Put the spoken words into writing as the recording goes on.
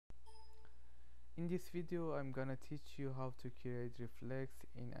In this video I'm gonna teach you how to create reflex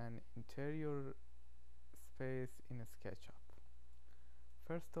in an interior space in SketchUp.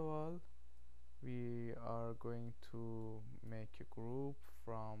 First of all, we are going to make a group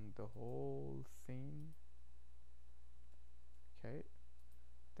from the whole scene. Okay,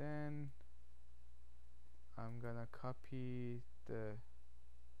 then I'm gonna copy the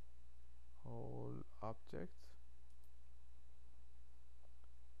whole object.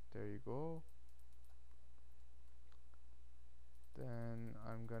 There you go. Then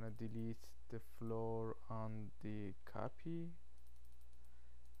I'm gonna delete the floor on the copy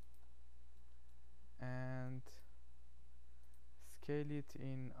and scale it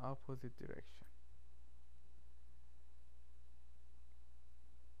in opposite direction.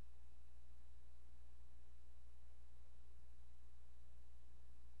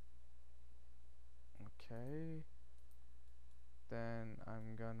 Okay, then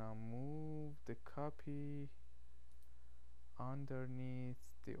I'm gonna move the copy underneath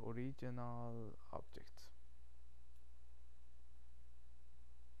the original object.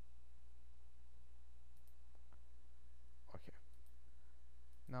 Okay,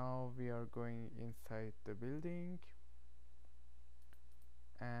 now we are going inside the building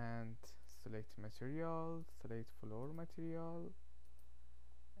and select material, select floor material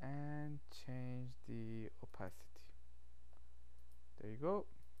and change the opacity. There you go.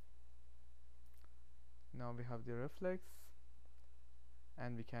 Now we have the reflex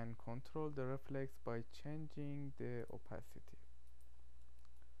and we can control the reflex by changing the opacity.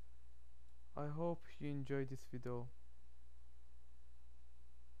 I hope you enjoyed this video.